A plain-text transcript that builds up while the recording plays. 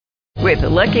With the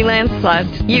Lucky Land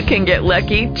Slots, you can get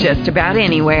lucky just about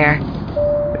anywhere.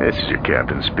 This is your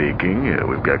captain speaking.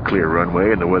 We've got clear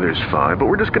runway and the weather's fine, but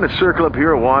we're just going to circle up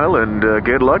here a while and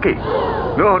get lucky.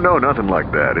 No, nothing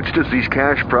like that. It's just these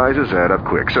cash prizes add up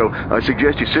quick. So I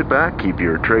suggest you sit back, keep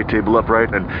your tray table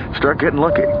upright, and start getting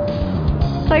lucky.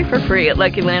 Play for free at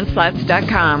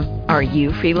LuckyLandSlots.com. Are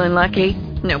you feeling lucky?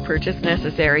 No purchase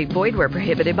necessary. Void where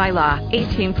prohibited by law.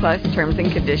 18 plus terms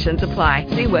and conditions apply.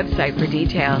 See website for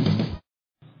details.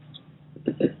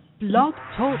 Blog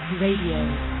Talk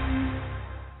Radio.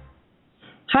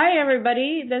 Hi,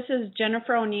 everybody. This is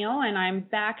Jennifer O'Neill, and I'm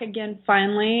back again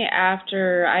finally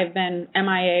after I've been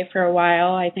MIA for a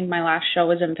while. I think my last show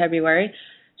was in February.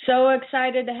 So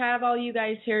excited to have all you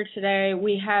guys here today.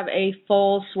 We have a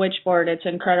full switchboard. It's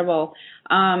incredible.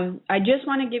 I just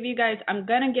want to give you guys, I'm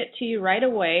going to get to you right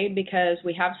away because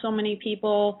we have so many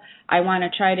people. I want to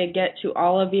try to get to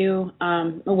all of you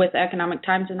with economic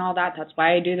times and all that. That's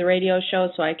why I do the radio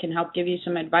show, so I can help give you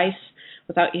some advice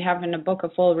without you having to book a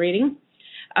full reading.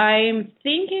 I'm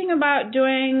thinking about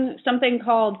doing something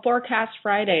called Forecast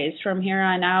Fridays from here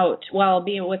on out. Well, I'll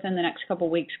be within the next couple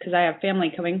of weeks because I have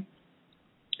family coming.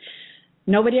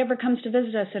 Nobody ever comes to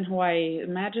visit us in Hawaii.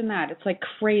 Imagine that. It's like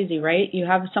crazy, right? You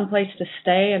have someplace to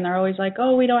stay, and they're always like,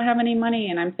 oh, we don't have any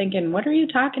money. And I'm thinking, what are you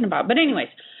talking about? But anyways,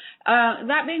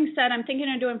 that being said, I'm thinking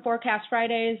of doing Forecast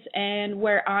Fridays, and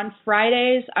where on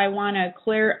Fridays I want to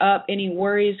clear up any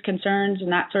worries, concerns,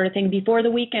 and that sort of thing before the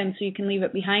weekend so you can leave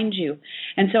it behind you.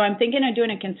 And so I'm thinking of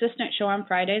doing a consistent show on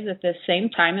Fridays at the same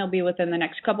time. It'll be within the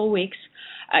next couple of weeks.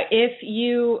 If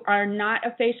you are not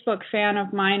a Facebook fan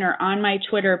of mine or on my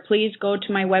Twitter, please go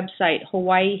to my website,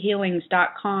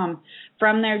 hawaiihealings.com.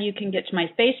 From there, you can get to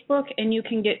my Facebook and you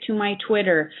can get to my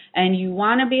Twitter. And you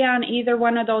want to be on either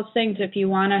one of those things if you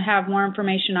want to have more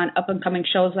information on up-and-coming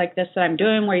shows like this that I'm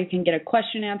doing where you can get a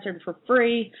question answered for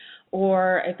free,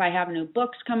 or if I have new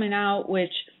books coming out,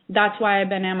 which that's why I've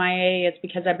been MIA. It's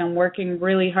because I've been working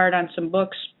really hard on some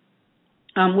books,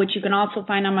 which you can also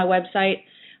find on my website,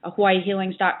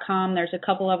 hawaiihealings.com. There's a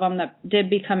couple of them that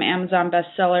did become Amazon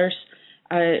bestsellers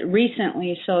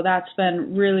recently, so that's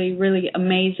been really, really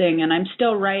amazing. And I'm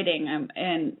still writing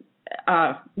and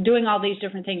doing all these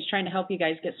different things, trying to help you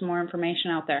guys get some more information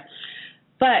out there.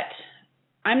 But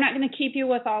I'm not going to keep you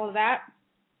with all of that.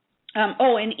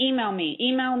 And email me.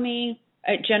 Email me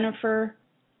at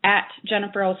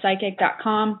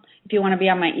jennifer@jenniferopsychic.com. If you want to be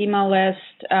on my email list,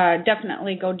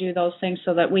 definitely go do those things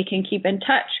so that we can keep in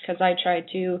touch, because I try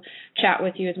to chat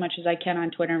with you as much as I can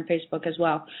on Twitter and Facebook as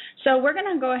well. So we're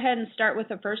going to go ahead and start with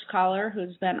the first caller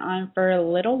who's been on for a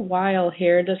little while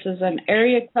here. This is an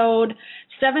area code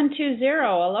 720.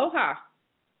 Aloha.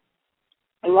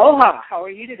 Aloha. How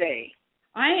are you today?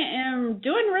 I am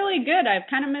doing really good. I've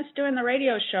kind of missed doing the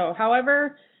radio show.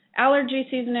 However, allergy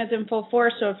season is in full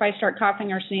force, so if I start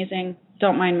coughing or sneezing,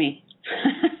 don't mind me.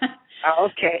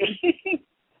 Okay.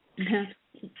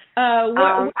 Where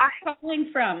are you calling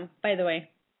from, by the way?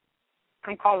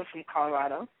 I'm calling from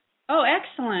Colorado. Oh,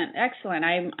 excellent, excellent.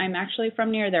 I'm actually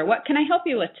from near there. What can I help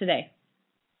you with today?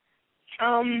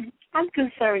 I'm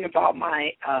concerned about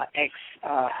my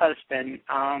ex-husband.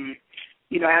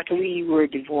 After we were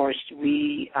divorced,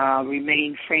 we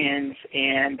remained friends,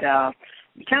 and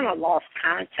we kind of lost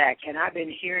contact, and I've been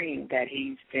hearing that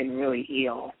he's been really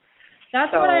ill.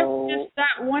 That's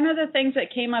one of the things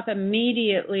that came up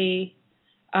immediately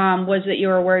was that you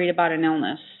were worried about an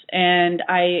illness. And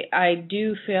I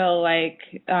do feel like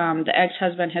the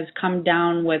ex-husband has come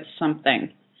down with something,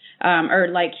 or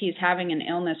like he's having an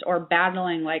illness or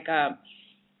battling like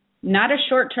not a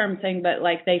short-term thing, but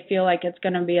like they feel like it's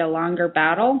going to be a longer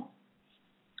battle.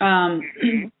 Have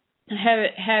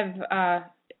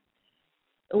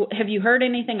you heard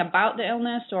anything about the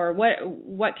illness, or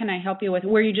what can I help you with?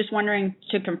 Were you just wondering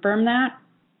to confirm that?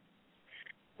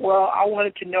 Well, I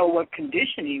wanted to know what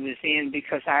condition he was in,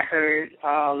 because I heard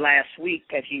last week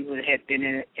that he had been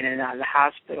in and out of the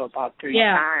hospital about 3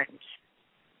 times.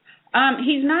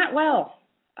 He's not well.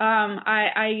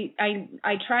 I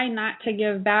try not to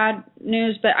give bad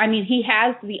news, but I mean, he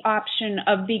has the option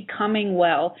of becoming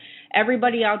well.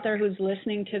 Everybody out there who's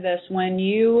listening to this, when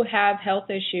you have health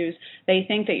issues, they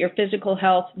think that your physical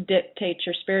health dictates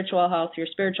your spiritual health. Your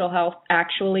spiritual health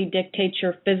actually dictates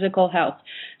your physical health.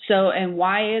 So, and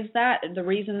why is that? The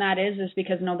reason that is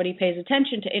because nobody pays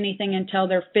attention to anything until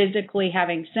they're physically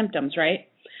having symptoms, right?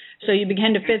 So you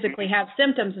begin to physically have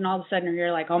symptoms, and all of a sudden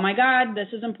you're like, oh, my God,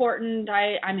 this is important.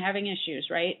 I'm having issues,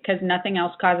 right? Because nothing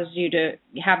else causes you to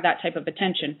have that type of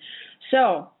attention.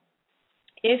 So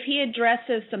if he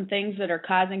addresses some things that are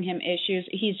causing him issues,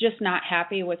 he's just not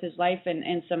happy with his life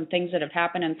and some things that have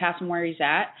happened in the past and where he's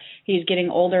at. He's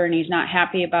getting older and he's not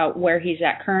happy about where he's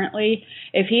at currently.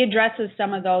 If he addresses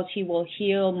some of those, he will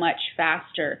heal much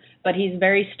faster. But he's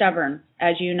very stubborn,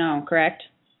 as you know, correct?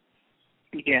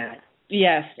 Yeah.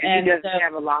 Yes. And he doesn't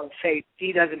have a lot of faith.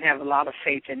 He doesn't have a lot of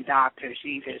faith in doctors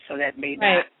either, so that may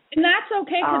not. And that's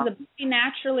okay because the body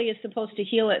naturally is supposed to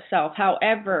heal itself.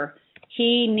 However,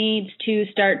 he needs to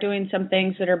start doing some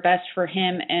things that are best for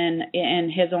him and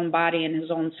his own body and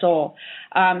his own soul.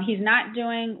 He's not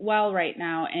doing well right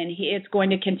now, and it's going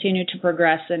to continue to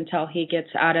progress until he gets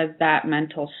out of that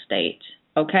mental state.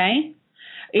 Okay?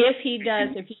 If he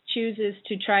chooses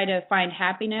to try to find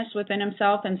happiness within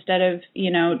himself instead of,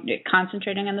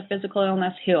 concentrating on the physical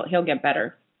illness, he'll get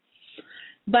better.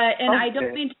 But, I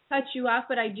don't mean to cut you off,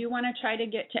 but I do want to try to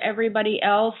get to everybody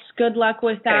else. Good luck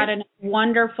with that, and it's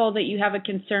wonderful that you have a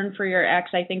concern for your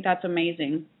ex. I think that's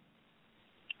amazing.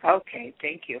 Okay,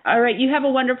 thank you. All right, you have a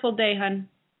wonderful day, hon.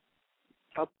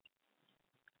 Okay.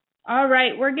 All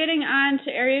right, we're getting on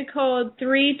to area code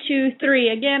 323.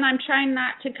 Again, I'm trying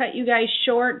not to cut you guys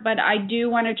short, but I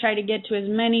do want to try to get to as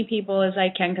many people as I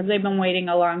can because they've been waiting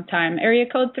a long time. Area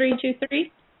code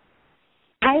 323.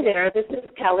 Hi there, this is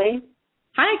Kelly.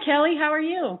 Hi, Kelly. How are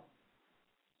you?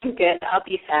 I'm good. I'll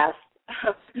be fast.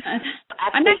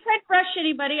 I'm not trying to rush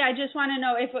anybody. I just want to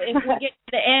know if we get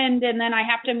to the end and then I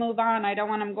have to move on. I don't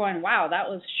want them going, wow, that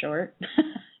was short.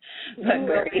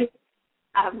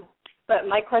 But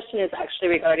my question is actually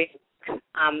regarding,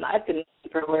 I've been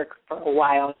looking for work for a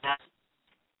while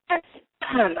now.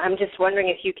 I'm just wondering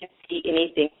if you can see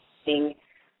anything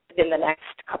within the next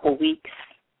couple weeks.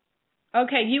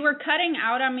 Okay, you were cutting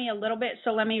out on me a little bit,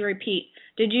 so let me repeat.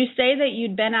 Did you say that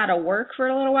you'd been out of work for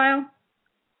a little while?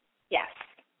 Yes.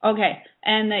 Okay,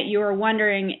 and that you were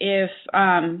wondering if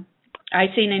I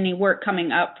seen any work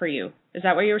coming up for you. Is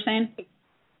that what you were saying?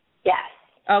 Yes.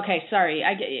 Okay, sorry.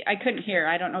 I couldn't hear.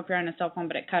 I don't know if you're on a cell phone,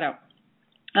 but it cut out.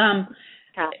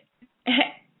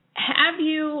 Have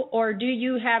you or do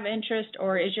you have interest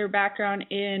or is your background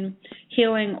in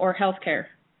healing or healthcare?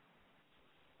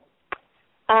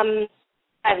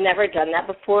 I've never done that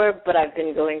before, but I've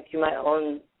been going through my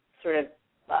own sort of,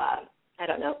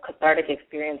 cathartic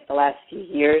experience the last few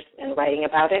years and writing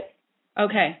about it.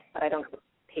 Okay. But I don't get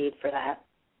paid for that.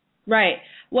 Right.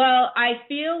 Well, I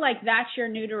feel like that's your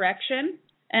new direction,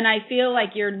 and I feel like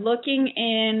you're looking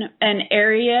in an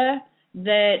area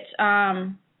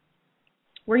that,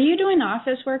 were you doing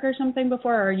office work or something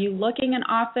before? Or are you looking in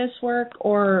office work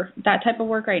or that type of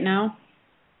work right now?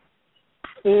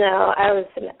 No, I'm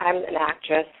an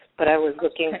actress, but I was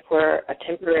looking for a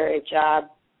temporary job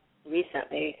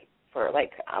recently for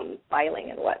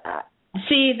filing and whatnot.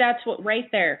 See, that's what right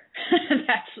there.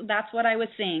 that's what I was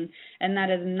seeing, and that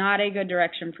is not a good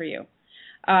direction for you.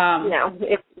 No,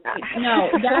 it's not. No,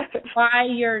 that's why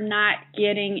you're not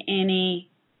getting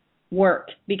any work,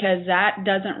 because that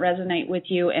doesn't resonate with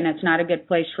you, and it's not a good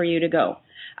place for you to go.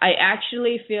 I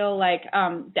actually feel like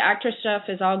the actress stuff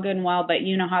is all good and well, but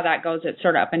you know how that goes. It's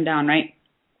sort of up and down, right?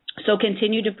 So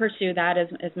continue to pursue that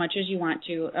as much as you want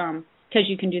to, because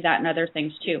you can do that in other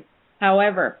things too.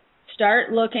 However,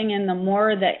 start looking in the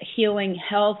more that healing,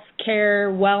 health care,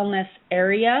 wellness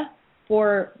area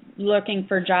for looking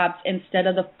for jobs instead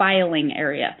of the filing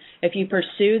area. If you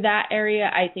pursue that area,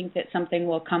 I think that something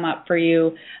will come up for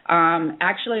you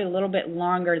actually a little bit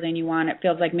longer than you want. It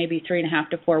feels like maybe 3.5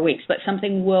 to 4 weeks, but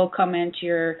something will come into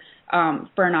your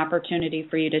for an opportunity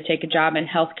for you to take a job in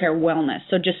healthcare wellness.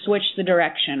 So just switch the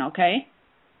direction, okay?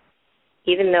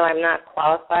 Even though I'm not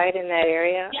qualified in that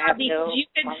area? Yeah, because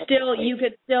you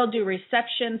could still do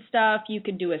reception stuff, you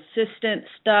could do assistant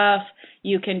stuff, do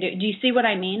you see what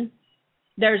I mean?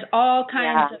 There's all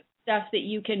kinds of stuff that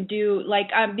you can do,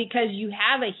 because you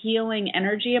have a healing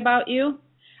energy about you.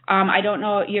 I don't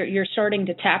know, you're starting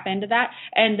to tap into that,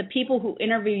 and the people who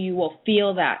interview you will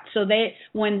feel that. So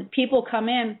when people come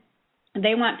in,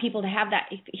 they want people to have that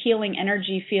healing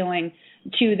energy feeling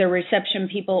to the reception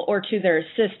people or to their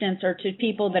assistants or to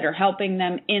people that are helping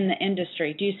them in the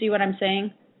industry. Do you see what I'm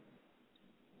saying?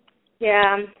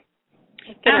 Yeah.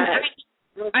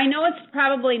 I know it's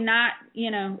probably not,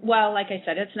 like I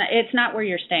said, it's not where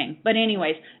you're staying. But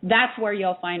anyways, that's where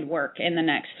you'll find work in the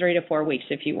next 3 to 4 weeks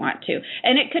if you want to.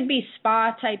 And it could be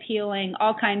spa type healing,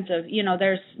 all kinds of,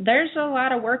 there's a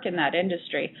lot of work in that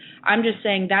industry. I'm just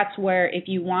saying that's where, if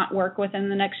you want work within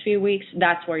the next few weeks,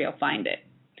 that's where you'll find it.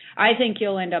 I think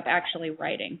you'll end up actually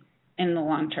writing in the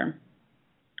long term.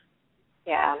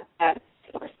 Yeah, that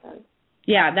makes more sense.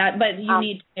 Yeah, but you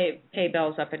need to pay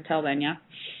bills up until then, yeah?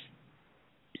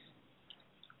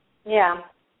 Yeah.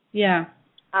 Yeah.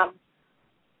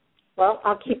 Well,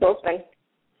 I'll keep open.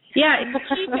 Yeah.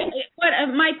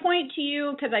 My point to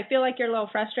you, because I feel like you're a little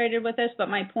frustrated with this, but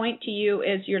my point to you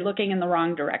is you're looking in the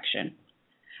wrong direction.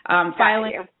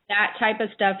 Filing that type of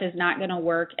stuff is not going to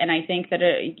work, and I think that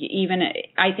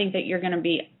I think that you're going to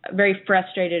be very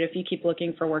frustrated if you keep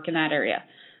looking for work in that area.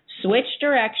 Switch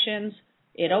directions.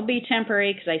 It'll be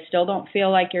temporary because I still don't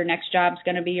feel like your next job's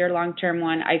going to be your long-term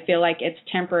one. I feel like it's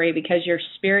temporary because your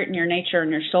spirit and your nature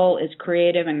and your soul is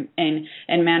creative and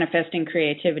manifesting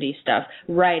creativity stuff,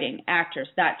 writing, actors,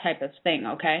 that type of thing,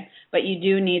 okay? But you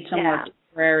do need somewhere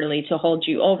temporarily to hold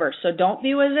you over. So don't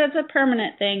view it as a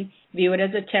permanent thing. View it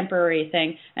as a temporary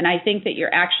thing. And I think that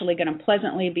you're actually going to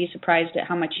pleasantly be surprised at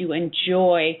how much you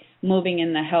enjoy moving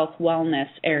in the health wellness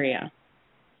area.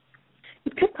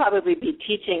 It could probably be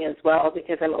teaching as well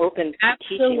because I'm open to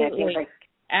teaching. I think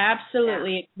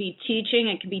Absolutely. It could be teaching.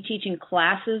 It could be teaching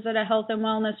classes at a health and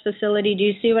wellness facility. Do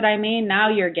you see what I mean? Now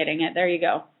you're getting it. There you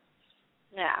go.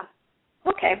 Yeah.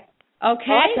 Okay. Okay.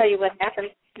 Well, I'll tell you what happened.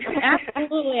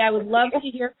 Absolutely. I would love to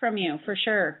hear from you for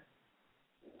sure.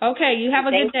 Okay. You have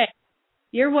a good day.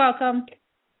 You're welcome.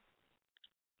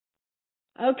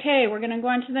 Okay, we're going to go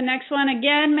on to the next one.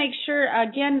 Again,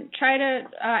 try to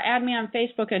add me on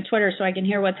Facebook and Twitter so I can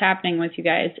hear what's happening with you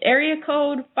guys. Area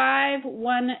code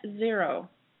 510.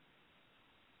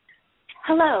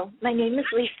 Hello, my name is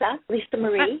Lisa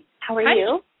Marie. How are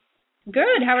you?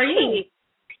 Good, how are you?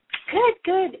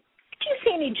 Good. Do you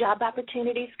see any job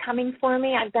opportunities coming for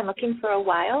me? I've been looking for a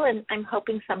while, and I'm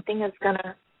hoping something is going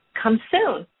to come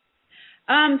soon.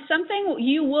 Something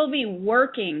you will be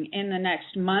working in the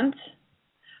next month.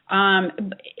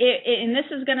 And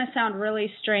this is going to sound really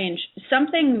strange.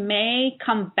 Something may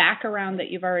come back around that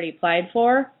you've already applied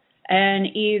for, and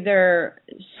either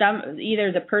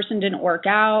the person didn't work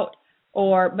out,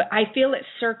 but I feel it's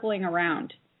circling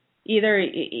around. Either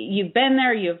you've been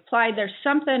there, you've applied, there's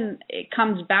something, it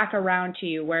comes back around to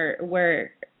you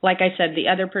where like I said, the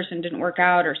other person didn't work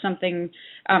out or something,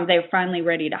 they're finally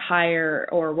ready to hire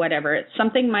or whatever.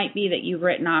 Something might be that you've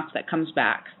written off that comes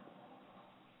back.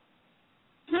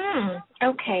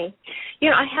 Okay.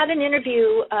 I had an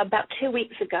interview about 2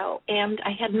 weeks ago, and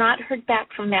I had not heard back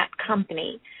from that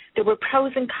company. There were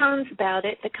pros and cons about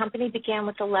it. The company began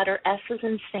with the letter S as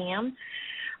in Sam.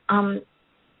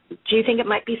 Do you think it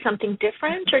might be something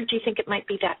different, or do you think it might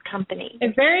be that company?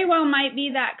 It very well might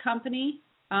be that company.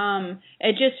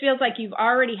 It just feels like you've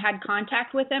already had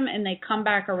contact with them, and they come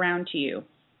back around to you.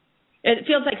 It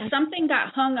feels like something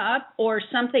got hung up, or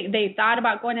something they thought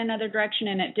about going another direction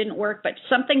and it didn't work, but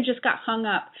something just got hung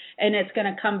up and it's going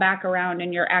to come back around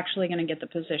and you're actually going to get the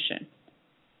position.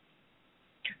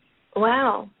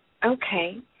 Wow.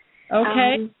 Okay.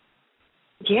 Okay.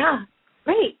 Yeah.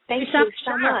 Great. Thank you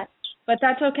so much. But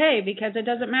that's okay because it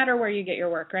doesn't matter where you get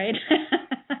your work, right?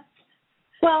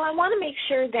 Well, I want to make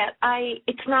sure that I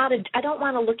don't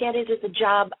want to look at it as a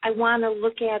job. I want to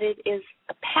look at it as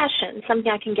a passion,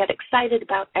 something I can get excited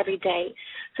about every day.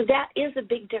 So that is a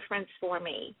big difference for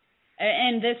me.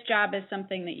 And this job is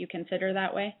something that you consider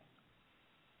that way?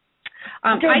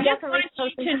 I just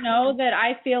want you to know that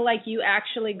I feel like you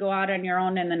actually go out on your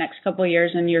own in the next couple of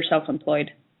years and you're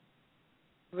self-employed.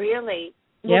 Really?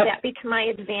 Yep. Will that be to my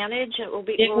advantage? It will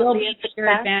be to your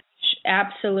advantage,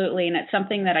 absolutely. And it's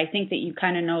something that I think that you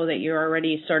kind of know that you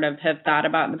already sort of have thought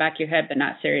about in the back of your head, but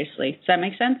not seriously. Does that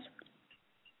make sense?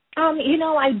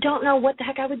 I don't know what the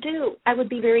heck I would do. I would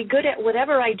be very good at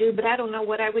whatever I do, but I don't know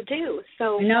what I would do.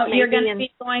 So you're going to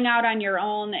be going out on your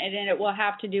own, and it will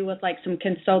have to do with like some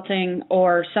consulting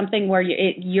or something where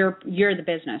you're the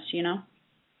business,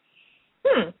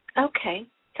 Okay.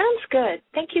 Sounds good.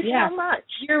 Thank you so much.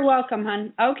 You're welcome,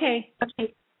 hon. Okay.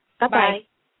 Okay. Bye-bye.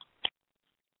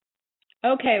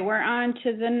 Okay, we're on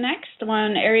to the next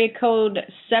one, area code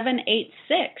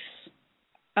 786.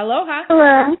 Aloha.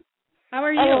 Hello. How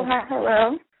are you? Aloha.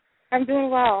 Hello. I'm doing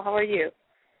well. How are you?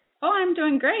 Oh, I'm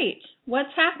doing great.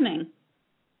 What's happening?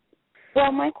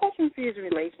 Well, my question for you is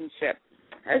relationship.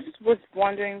 I just was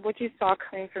wondering what you saw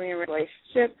coming from your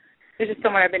relationship. There's just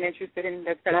someone I've been interested in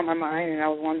that's been on my mind, and I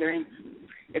was wondering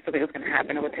if something was going to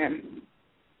happen with him.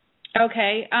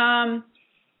 Okay.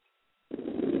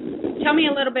 Tell me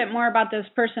a little bit more about this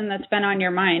person that's been on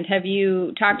your mind. Have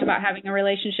you talked about having a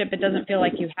relationship? It doesn't feel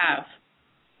like you have.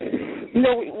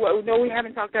 No, we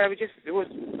haven't talked about it. It was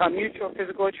a mutual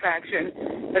physical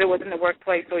attraction, but it was in the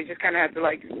workplace, so we just kind of had to,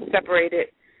 separate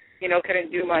it.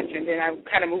 Couldn't do much, and then I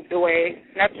kind of moved away,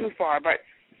 not too far, but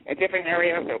a different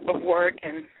area of work,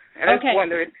 and I just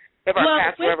wondered if our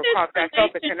paths were ever crossed back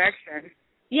up the connection.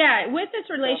 Yeah, with this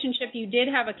relationship, you did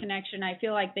have a connection. I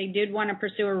feel like they did want to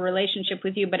pursue a relationship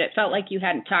with you, but it felt like you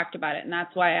hadn't talked about it, and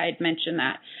that's why I'd mentioned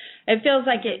that. It feels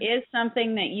like it is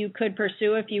something that you could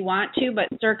pursue if you want to, but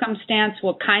circumstance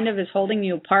will kind of is holding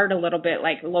you apart a little bit,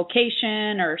 like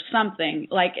location or something.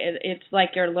 Like it's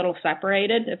like you're a little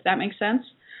separated, if that makes sense.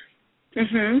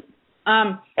 Mhm.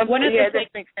 One of that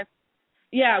makes sense.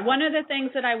 Yeah, one of the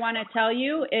things that I want to tell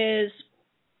you is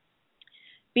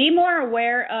be more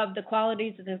aware of the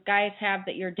qualities that the guys have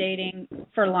that you're dating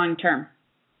for long term.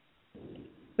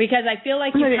 Because I feel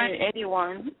like I haven't dated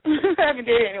anyone. I haven't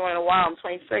dated anyone in a while. I'm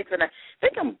 26, and I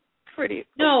think I'm pretty.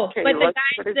 No, okay, but the but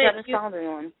guys it that hasn't you, found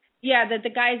anyone. yeah, that the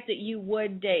guys that you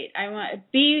would date, I want to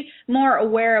be more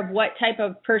aware of what type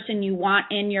of person you want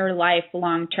in your life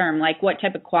long term, like what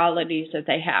type of qualities that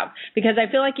they have. Because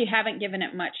I feel like you haven't given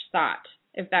it much thought,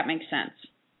 if that makes sense,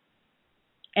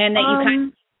 and that you kind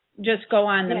of just go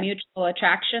on the mutual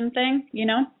attraction thing, you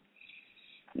know.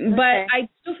 But I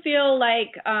do feel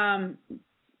like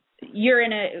you're in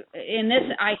this.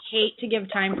 I hate to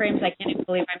give time frames. I can't even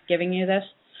believe I'm giving you this.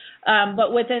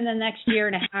 But within the next year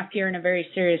and a half, you're in a very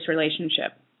serious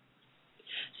relationship.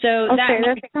 So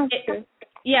that sounds good.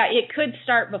 Yeah, it could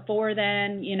start before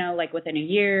then, you know, like within a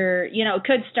year. You know, it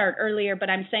could start earlier, but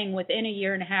I'm saying within a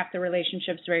year and a half, the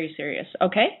relationship's very serious.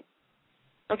 Okay?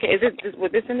 Okay, is it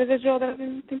with this individual that I've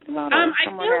been thinking about? I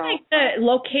feel like the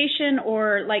location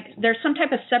or like there's some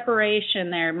type of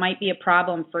separation there might be a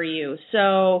problem for you.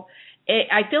 So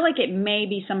I feel like it may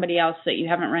be somebody else that you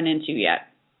haven't run into yet.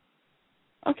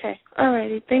 Okay, all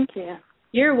righty, thank you.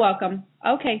 You're welcome.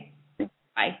 Okay,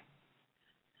 bye.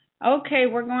 Okay,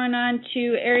 we're going on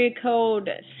to area code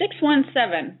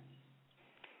 617.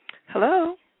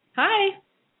 Hello. Hi.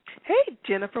 Hey,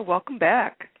 Jennifer, welcome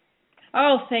back.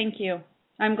 Oh, thank you.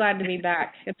 I'm glad to be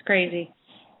back. It's crazy.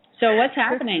 So what's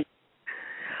happening?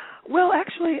 Well,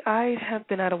 actually, I have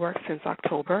been out of work since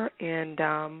October, and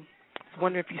I was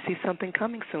wondering if you see something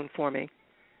coming soon for me.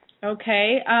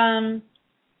 Okay.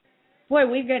 Boy,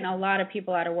 we're getting a lot of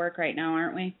people out of work right now,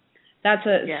 aren't we? That's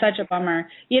such a bummer.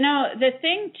 You know, the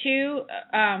thing, too,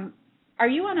 are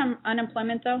you on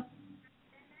unemployment, though?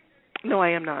 No, I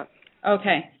am not.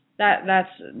 Okay.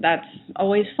 That's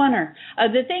always funner.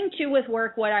 The thing, too, with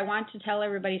work, what I want to tell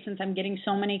everybody, since I'm getting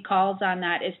so many calls on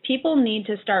that, is people need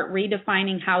to start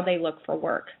redefining how they look for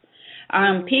work.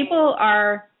 People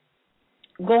are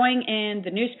going in the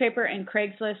newspaper and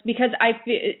Craigslist, because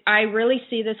I really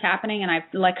see this happening, and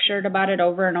I've lectured about it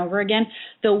over and over again.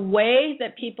 The way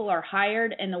that people are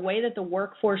hired and the way that the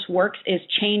workforce works is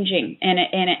changing, and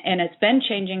it's been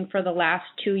changing for the last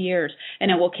 2 years, and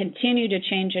it will continue to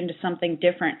change into something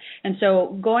different. And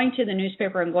so going to the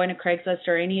newspaper and going to Craigslist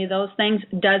or any of those things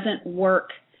doesn't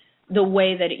work the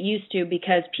way that it used to,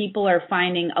 because people are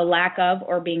finding a lack of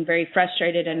or being very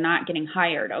frustrated and not getting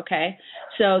hired, okay?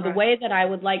 So the way that I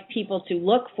would like people to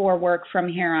look for work from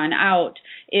here on out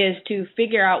is to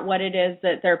figure out what it is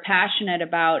that they're passionate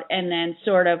about and then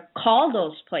sort of call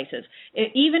those places.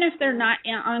 Even if they're not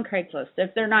on Craigslist,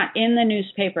 if they're not in the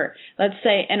newspaper, let's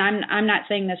say, and I'm not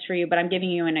saying this for you, but I'm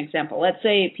giving you an example. Let's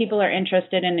say people are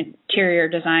interested in interior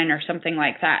design or something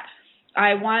like that.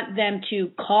 I want them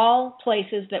to call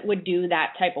places that would do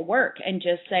that type of work and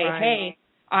just say, hey,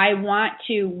 I want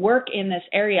to work in this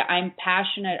area. I'm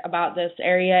passionate about this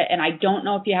area, and I don't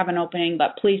know if you have an opening,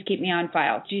 but please keep me on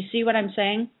file. Do you see what I'm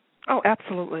saying? Oh,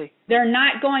 absolutely. They're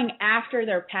not going after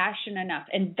their passion enough,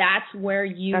 and that's where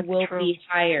you will be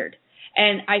hired.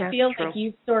 And I feel like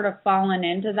you've sort of fallen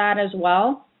into that as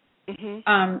well.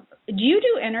 Mm-hmm. Do you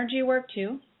do energy work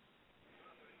too?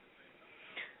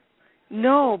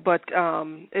 No, but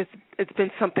it's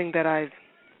been something that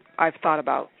I've thought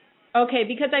about. Okay,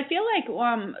 because I feel like,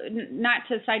 not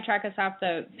to sidetrack us off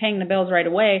the paying the bills right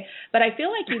away, but I feel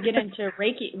like you get into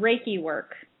Reiki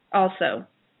work also,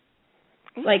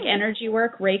 like energy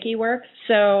work, Reiki work.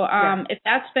 So if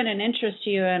that's been an interest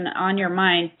to you and on your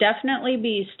mind, definitely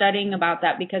be studying about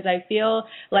that, because I feel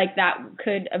like that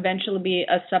could eventually be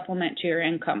a supplement to your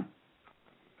income.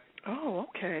 Oh,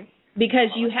 okay. Because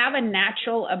you have a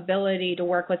natural ability to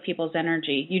work with people's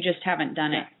energy. You just haven't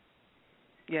done it.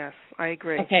 Yes, I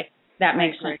agree. Okay, that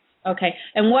makes sense. Okay.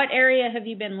 And what area have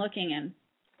you been looking in?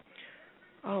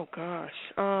 Oh, gosh.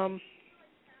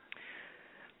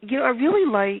 You know, I really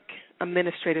like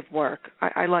administrative work.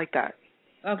 I like that.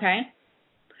 Okay.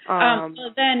 So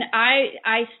then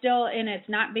I still, and it's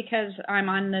not because I'm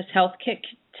on this health kick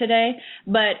today,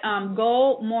 but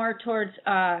go more towards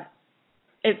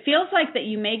it feels like that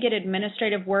you may get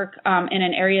administrative work in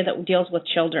an area that deals with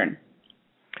children.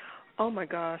 Oh, my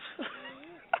gosh.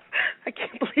 I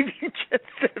can't believe you just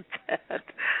said that.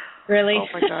 Really? Oh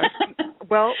my gosh.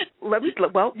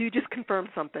 Well, you just confirmed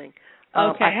something.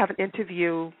 Okay. I have an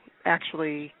interview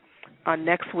actually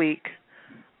next week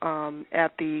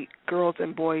at the Girls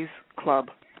and Boys Club.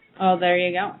 Oh, there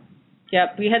you go.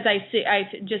 Yep, because I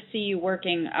just see you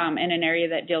working in an area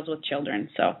that deals with children.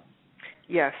 So.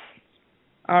 Yes.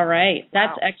 All right,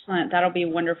 that's Wow. excellent. That'll be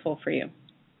wonderful for you.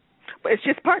 But it's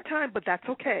just part-time, but that's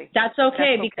okay. That's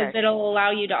okay because it'll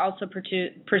allow you to also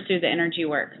pursue the energy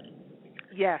work.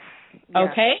 Yes.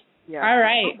 Okay? Yes. All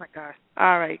right. Oh, my gosh.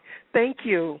 All right. Thank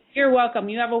you. You're welcome.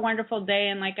 You have a wonderful day,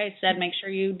 and like I said, make sure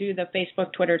you do the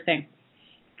Facebook, Twitter thing.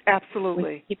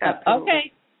 Absolutely. Keep up. Absolutely.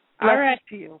 Okay. All Blessings right.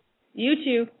 to you. You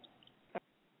too.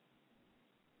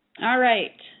 All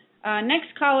right.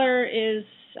 Next caller is,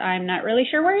 I'm not really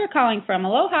sure where you're calling from.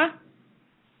 Aloha.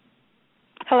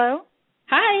 Hello?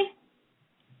 Hi.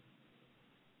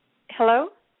 Hello?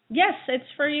 Yes, it's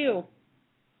for you.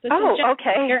 This Oh, is Jennifer.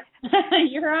 okay.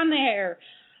 You're on the air.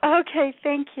 Okay,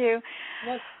 thank you.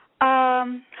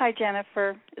 Hi,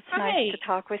 Jennifer. It's Hi. nice to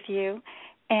talk with you.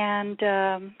 And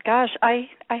gosh, I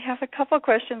have a couple of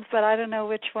questions, but I don't know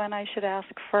which one I should ask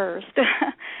first.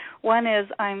 One is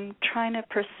I'm trying to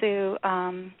pursue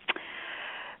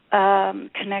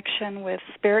connection with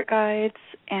spirit guides,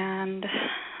 and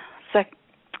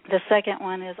the second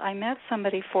one is I met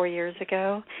somebody 4 years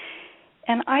ago,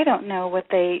 and I don't know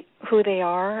who they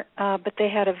are, but they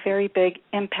had a very big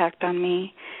impact on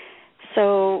me.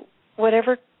 So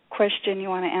whatever question you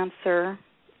want to answer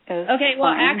is okay.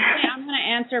 Well, fine. actually, I'm going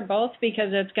to answer both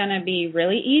because it's going to be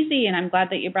really easy, and I'm glad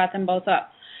that you brought them both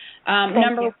up.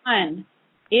 Number one,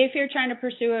 if you're trying to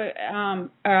pursue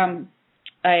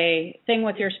a thing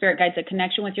with your spirit guides, a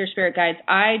connection with your spirit guides,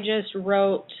 I just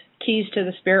wrote Keys to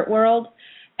the Spirit World,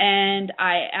 and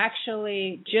I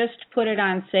actually just put it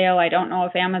on sale. I don't know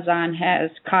if Amazon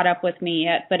has caught up with me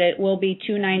yet, but it will be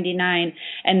 $2.99.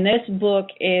 And this book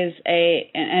is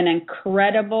an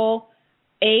incredible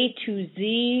A to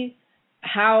Z,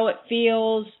 how it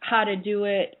feels, how to do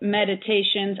it,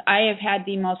 meditations. I have had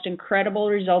the most incredible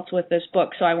results with this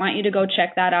book, so I want you to go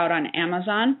check that out on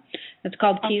Amazon. It's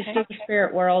called Keys to the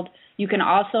Spirit World. You can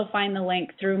also find the link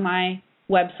through my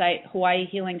website,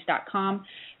 hawaiihealings.com.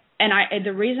 And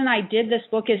the reason I did this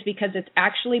book is because it's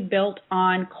actually built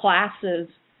on classes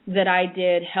that I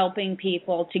did helping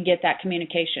people to get that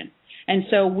communication. And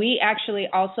so we actually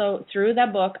also, through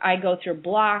that book, I go through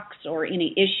blocks or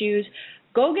any issues.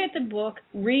 Go get the book,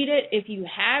 read it. If you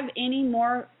have any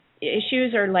more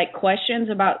issues or like questions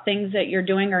about things that you're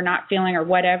doing or not feeling or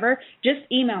whatever, just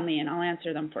email me and I'll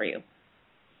answer them for you.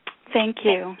 Thank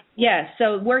you. Yeah,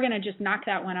 so we're going to just knock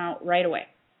that one out right away.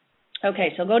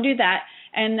 Okay, so go do that.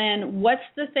 And then what's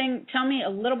the thing? Tell me a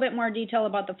little bit more detail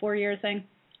about the 4-year thing.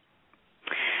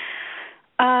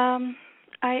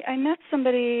 I met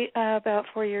somebody about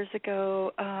 4 years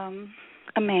ago,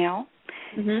 a male,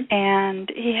 and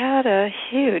he had a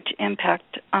huge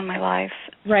impact on my life.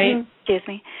 Right. Excuse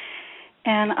me.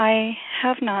 And I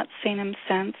have not seen him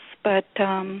since, but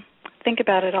think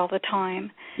about it all the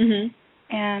time.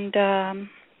 And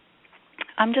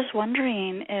I'm just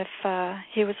wondering if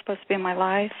he was supposed to be in my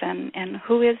life, and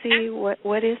who is he?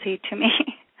 What is he to me?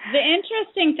 The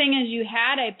interesting thing is you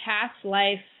had a past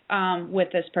life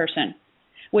with this person,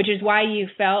 which is why you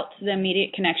felt the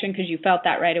immediate connection, because you felt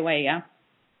that right away, yeah?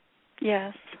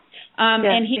 Yes.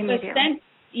 And he was sent.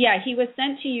 Yeah, he was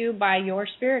sent to you by your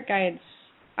spirit guides,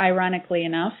 ironically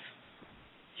enough.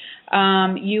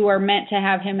 You were meant to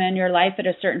have him in your life at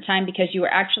a certain time because you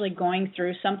were actually going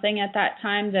through something at that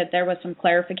time, that there was some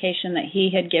clarification that he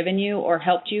had given you or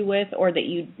helped you with, or that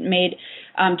you made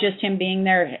just him being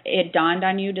there, it dawned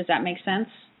on you. Does that make sense?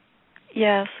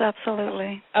 Yes,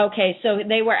 absolutely. Okay, so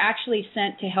they were actually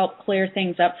sent to help clear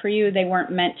things up for you. They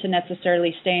weren't meant to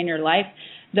necessarily stay in your life.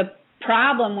 The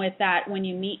problem with that, when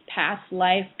you meet past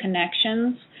life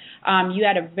connections, you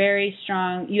had a very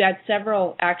strong, you had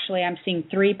several, actually I'm seeing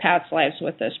 3 past lives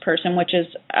with this person, which is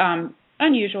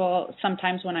unusual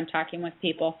sometimes when I'm talking with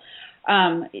people.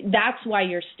 That's why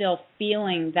you're still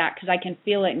feeling that, because I can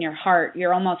feel it in your heart.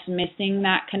 You're almost missing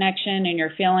that connection, and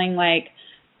you're feeling like,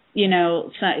 you know,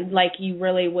 like you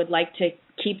really would like to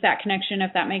keep that connection,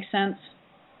 if that makes sense.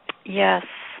 Yes.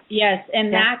 Yes,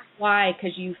 and that's why,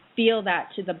 because you feel that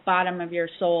to the bottom of your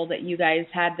soul that you guys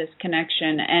had this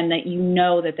connection, and that you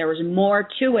know that there was more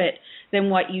to it than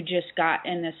what you just got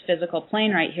in this physical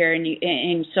plane right here,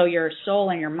 and so your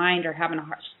soul and your mind are having a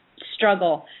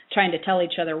struggle trying to tell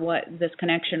each other what this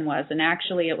connection was, and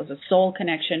actually it was a soul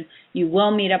connection. You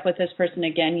will meet up with this person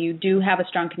again. You do have a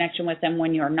strong connection with them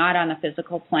when you're not on the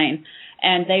physical plane,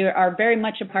 and they are very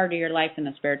much a part of your life in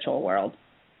the spiritual world,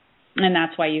 and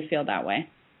that's why you feel that way.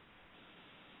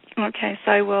 Okay,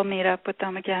 so I will meet up with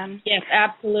them again. Yes,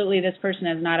 absolutely. This person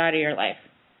is not out of your life.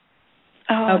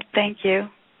 Oh, okay. Thank you.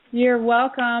 You're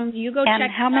welcome. You go and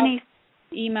check how many?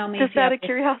 Out. Email me. Just out of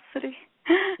curiosity,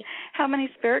 how many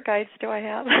spirit guides do I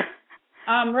have?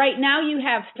 Right now you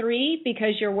have 3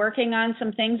 because you're working on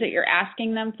some things that you're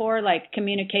asking them for, like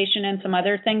communication and some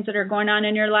other things that are going on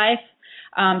in your life.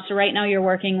 So right now you're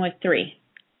working with 3.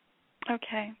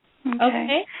 Okay.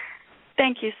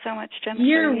 Thank you so much, Jennifer.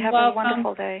 You're you have welcome. a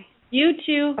wonderful day. You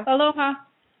too. Aloha.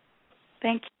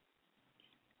 Thank you.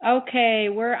 Okay,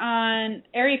 we're on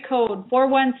area code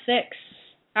 416.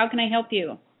 How can I help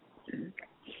you?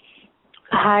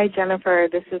 Hi, Jennifer.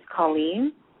 This is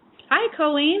Colleen. Hi,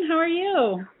 Colleen. How are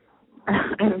you?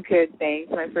 I'm good,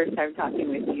 thanks. My first time talking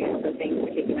with you, so thanks for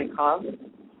taking my call.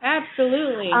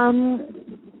 Absolutely.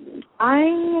 I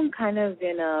am kind of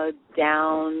in a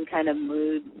down kind of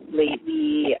mood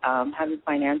lately, having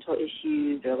financial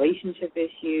issues, relationship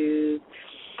issues.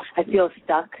 I feel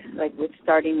stuck, like, with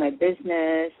starting my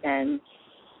business, and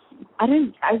I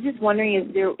was just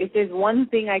wondering if there's one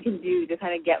thing I can do to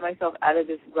kind of get myself out of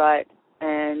this rut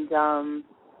and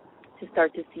to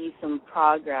start to see some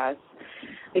progress.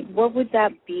 Like, what would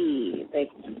that be? Like,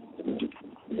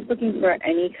 just looking for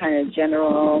any kind of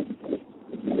general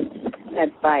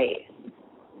advice.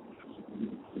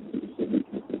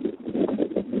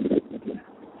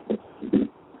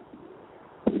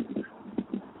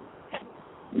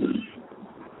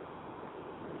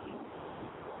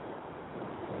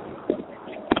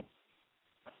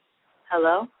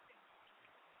 Hello?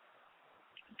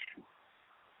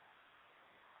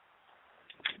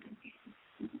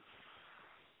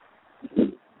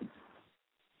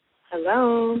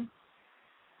 Hello?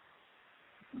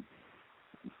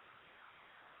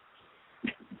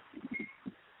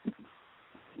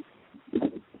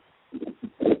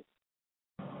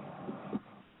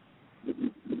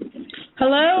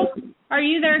 Hello? Are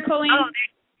you there, Colleen?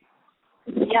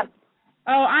 Yep.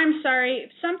 Oh, I'm sorry.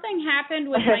 Something happened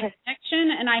with my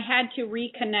connection, and I had to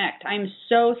reconnect. I'm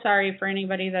so sorry for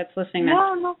anybody that's listening.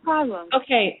 No problem.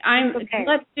 Okay,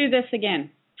 Let's do this again.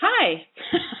 Hi.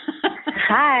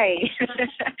 Hi.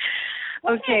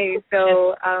 Okay,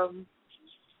 so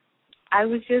I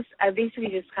basically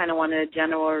just kind of wanted a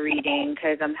general reading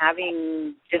because I'm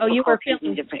having difficulties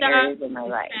in different areas of my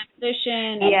life.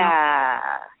 Transition. Yeah.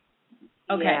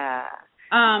 Okay. Yeah.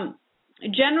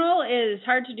 General is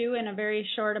hard to do in a very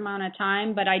short amount of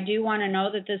time, but I do want to know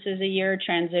that this is a year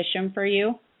transition for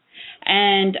you.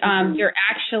 And you're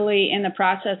actually in the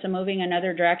process of moving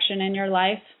another direction in your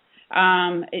life.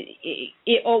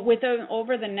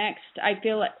 Over the next, I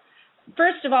feel like,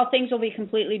 first of all, things will be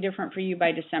completely different for you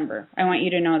by December. I want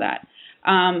you to know that.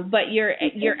 But you're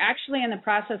actually in the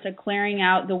process of clearing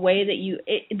out the way that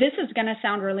this is going to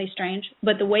sound really strange,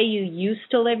 but the way you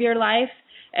used to live your life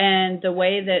and the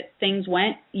way that things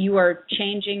went, you are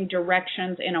changing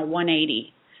directions in a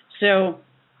 180. So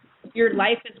your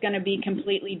life is going to be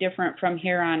completely different from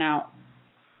here on out.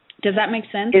 Does that make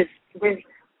sense? Is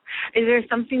there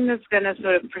something that's going to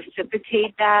sort of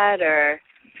precipitate that or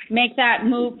make that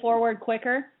move forward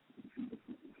quicker?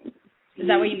 Is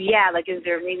that what you mean? Yeah, like is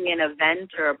there maybe an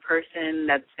event or a person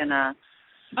that's going to...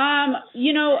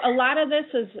 a lot of this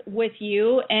is with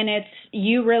you, and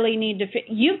you really need to...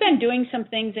 You've been doing some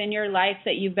things in your life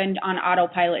that you've been on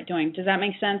autopilot doing. Does that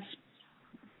make sense?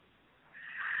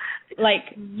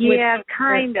 Like... Yeah,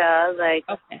 kind of.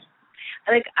 Okay.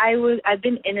 Like I've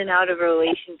been in and out of a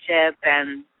relationship,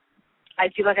 and I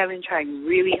feel like I've been trying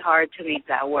really hard to make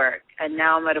that work. And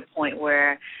now I'm at a point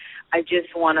where I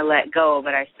just want to let go,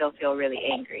 but I still feel really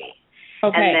angry.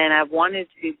 Okay. And then I've wanted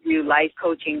to do life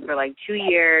coaching for like 2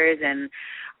 years, and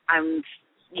I'm,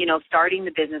 starting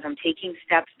the business. I'm taking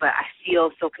steps, but I feel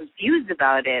so confused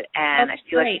about it, and That's I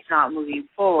feel great. like it's not moving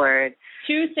forward.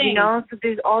 2 things. So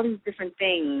there's all these different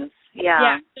things.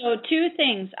 Yeah. So 2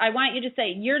 things. I want you to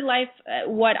say your life,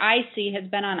 what I see, has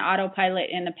been on autopilot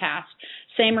in the past.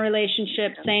 Same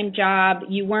relationship, same job.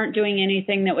 You weren't doing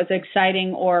anything that was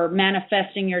exciting or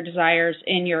manifesting your desires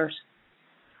in yours.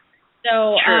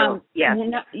 So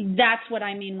that's what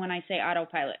I mean when I say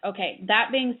autopilot. Okay,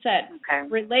 that being said,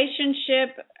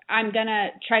 relationship, I'm going to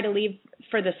try to leave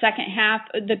for the second half.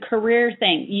 The career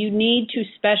thing, you need to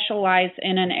specialize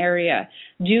in an area.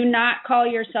 Do not call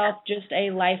yourself just a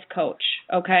life coach,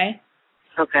 okay?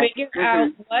 Okay. Figure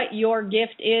out what your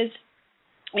gift is.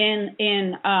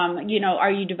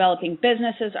 Are you developing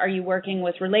businesses? Are you working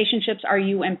with relationships? Are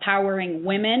you empowering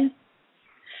women?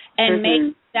 And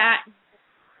make that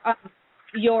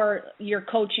your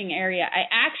coaching area. I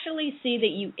actually see that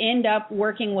you end up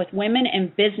working with women and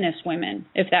business women,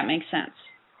 if that makes sense.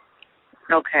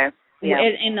 Okay.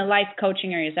 in the life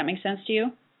coaching area. Does that make sense to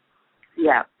you?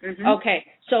 Yeah. Mm-hmm. Okay,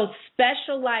 so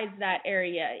specialize that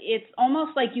area. It's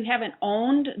almost like you haven't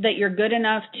owned that you're good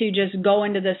enough to just go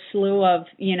into this slew of,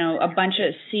 a bunch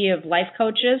of sea of life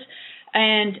coaches.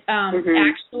 And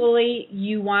actually,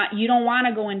 you don't want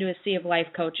to go into a sea of life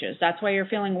coaches. That's why you're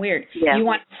feeling weird. Yeah. You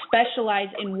want to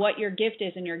specialize in what your gift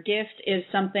is, and your gift is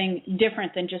something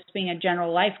different than just being a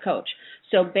general life coach.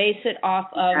 So base it off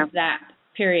of that.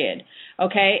 Period.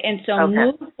 Okay, and so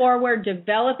move forward,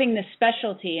 developing the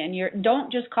specialty, and don't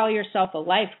just call yourself a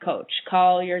life coach.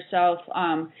 Call yourself,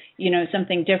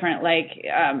 something different, like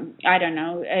I don't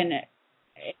know,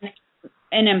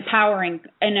 an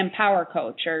empower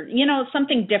coach, or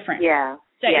something different. Yeah.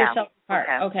 Set yourself apart.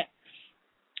 Okay.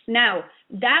 Now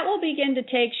that will begin to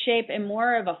take shape in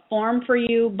more of a form for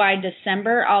you by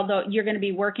December, although you're going to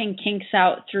be working kinks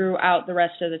out throughout the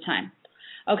rest of the time.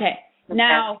 Okay.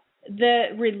 Now, the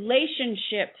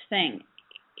relationship thing,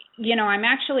 I'm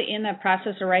actually in the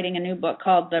process of writing a new book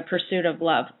called The Pursuit of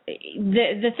Love.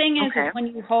 The thing is when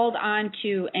you hold on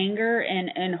to anger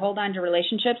and hold on to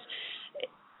relationships,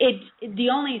 the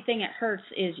only thing it hurts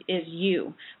is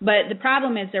you. But the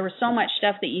problem is there was so much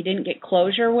stuff that you didn't get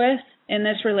closure with in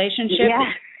this relationship,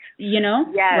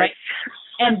 right?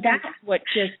 And that's what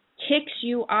just kicks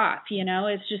you off,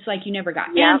 It's just like you never got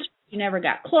answers. You never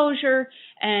got closure,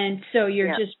 and so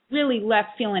you're just really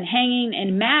left feeling hanging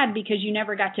and mad because you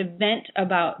never got to vent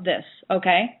about this,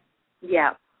 okay? Yeah.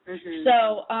 Mm-hmm.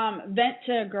 So vent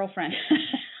to a girlfriend.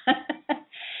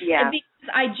 Because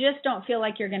I just don't feel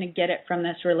like you're going to get it from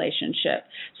this relationship.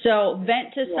 So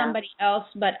vent to somebody else,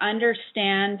 but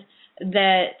understand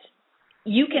that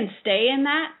you can stay in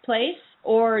that place,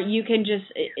 or you can just,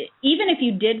 even if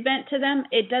you did vent to them,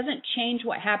 it doesn't change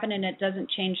what happened and it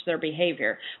doesn't change their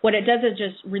behavior. What it does is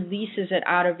just releases it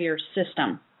out of your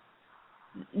system.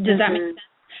 Does that make sense?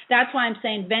 That's why I'm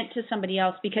saying vent to somebody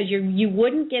else, because you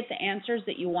wouldn't get the answers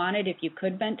that you wanted if you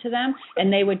could vent to them,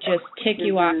 and they would just tick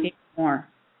you off even more.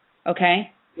 Okay?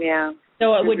 Yeah.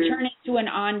 So it would turn into an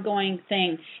ongoing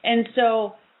thing. And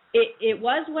so it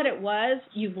was what it was.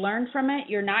 You've learned from it.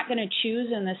 You're not going to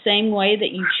choose in the same way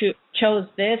that you chose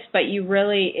this, but you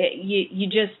really,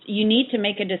 you need to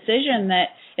make a decision that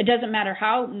it doesn't matter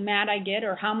how mad I get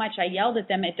or how much I yelled at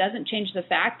them. It doesn't change the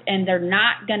fact, and they're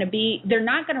not going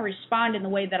to respond in the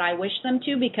way that I wish them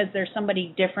to, because they're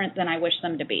somebody different than I wish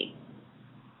them to be.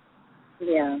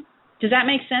 Yeah. Does that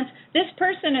make sense? This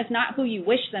person is not who you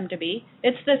wish them to be.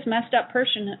 It's this messed up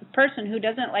person who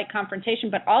doesn't like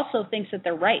confrontation, but also thinks that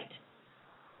they're right.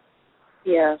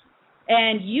 Yeah.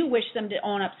 And you wish them to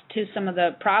own up to some of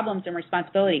the problems and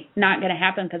responsibility. Not going to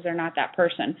happen, because they're not that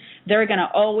person. They're going to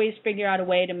always figure out a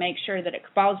way to make sure that it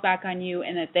falls back on you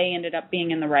and that they ended up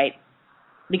being in the right,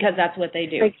 because that's what they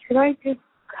do. Like, should I just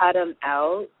cut them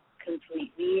out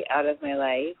completely out of my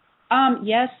life?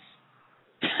 Yes.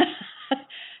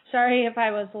 Sorry if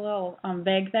I was a little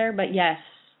vague there, but yes.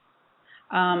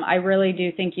 I really do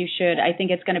think you should. I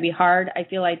think it's going to be hard. I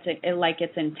feel like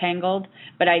it's entangled,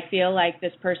 but I feel like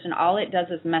this person, all it does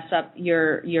is mess up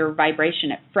your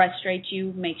vibration. It frustrates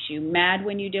you, makes you mad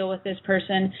when you deal with this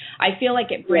person. I feel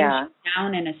like it brings you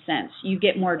down in a sense. You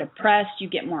get more depressed. You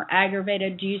get more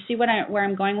aggravated. Do you see where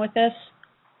I'm going with this?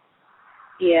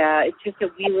 Yeah, it's just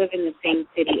that we live in the same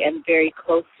city and very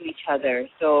close to each other,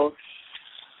 so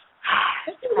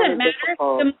it doesn't matter.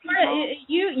 The more,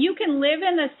 you can live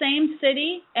in the same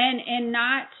city and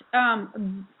not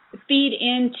feed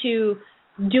into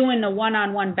doing the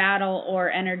one-on-one battle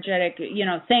or energetic,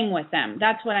 thing with them.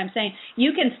 That's what I'm saying.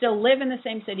 You can still live in the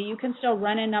same city. You can still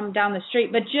run in them down the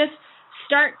street, but just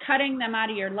start cutting them out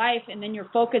of your life, and then your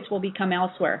focus will become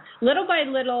elsewhere. Little by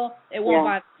little, it won't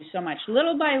bother you so much.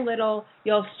 Little by little,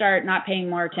 you'll start not paying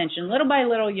more attention. Little by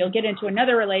little, you'll get into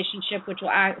another relationship, which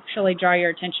will actually draw your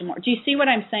attention more. Do you see what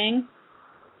I'm saying?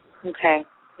 Okay.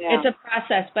 Yeah. It's a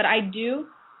process, but I do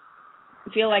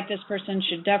feel like this person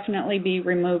should definitely be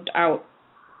removed out.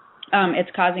 It's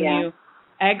causing you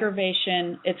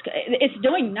aggravation. It's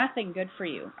doing nothing good for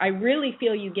you. I really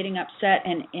feel you getting upset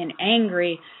and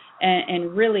angry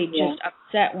and really just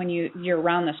upset when you're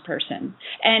around this person.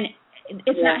 And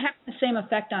it's not having the same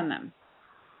effect on them.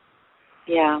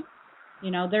 Yeah.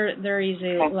 They're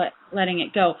easy letting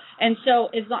it go. And so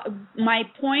my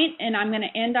point, and I'm going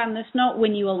to end on this note,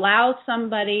 when you allow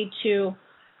somebody to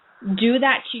do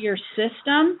that to your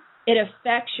system, it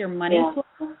affects your money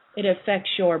flow. It affects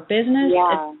your business.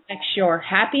 Yeah. It affects your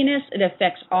happiness. It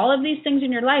affects all of these things in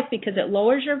your life because it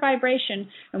lowers your vibration.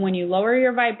 And when you lower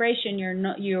your vibration,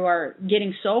 you are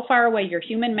getting so far away. Your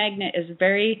human magnet is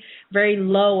very, very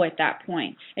low at that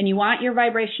point. And you want your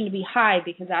vibration to be high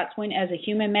because that's when, as a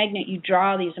human magnet, you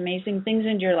draw these amazing things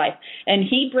into your life. And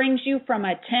he brings you from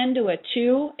a 10 to a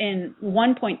 2 in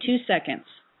 1.2 seconds.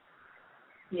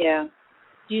 Yeah.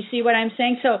 Do you see what I'm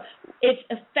saying? So it's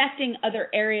affecting other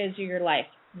areas of your life.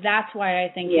 That's why I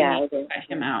think you need to cut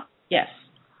him out. Yes.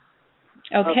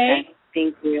 Okay?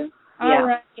 Thank you. All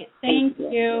right. Thank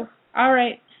you. All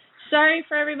right. Sorry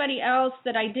for everybody else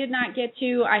that I did not get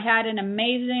to. I had an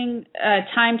amazing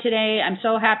time today. I'm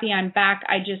so happy I'm back.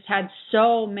 I just had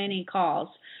so many calls.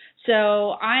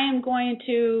 So I am going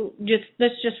to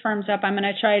this just firms up. I'm going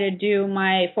to try to do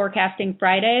my forecasting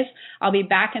Fridays. I'll be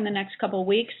back in the next couple of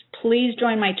weeks. Please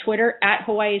join my Twitter at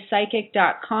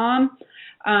HawaiiPsychic.com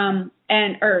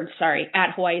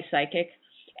at Hawaii Psychic.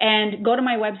 And go to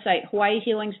my website,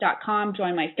 HawaiiHealings.com.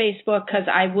 Join my Facebook because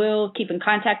I will keep in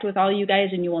contact with all you guys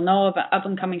and you will know of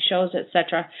up-and-coming shows,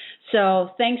 etc.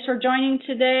 So thanks for joining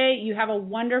today. You have a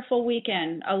wonderful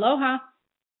weekend. Aloha.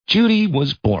 Judy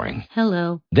was boring.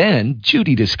 Hello. Then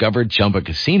Judy discovered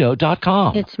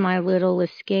ChumbaCasino.com. It's my little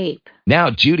escape. Now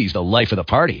Judy's the life of the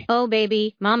party. Oh,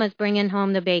 baby, mama's bringing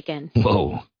home the bacon.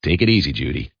 Whoa, take it easy,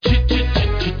 Judy.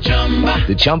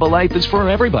 The Chumba life is for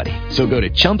everybody. So go to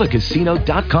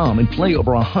ChumbaCasino.com and play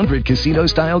over 100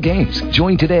 casino-style games.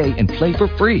 Join today and play for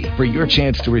free for your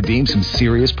chance to redeem some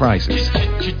serious prizes.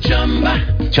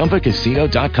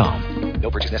 ChumbaCasino.com. No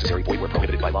purchase necessary. Void where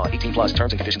prohibited by law. 18+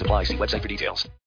 terms and conditions apply. See website for details.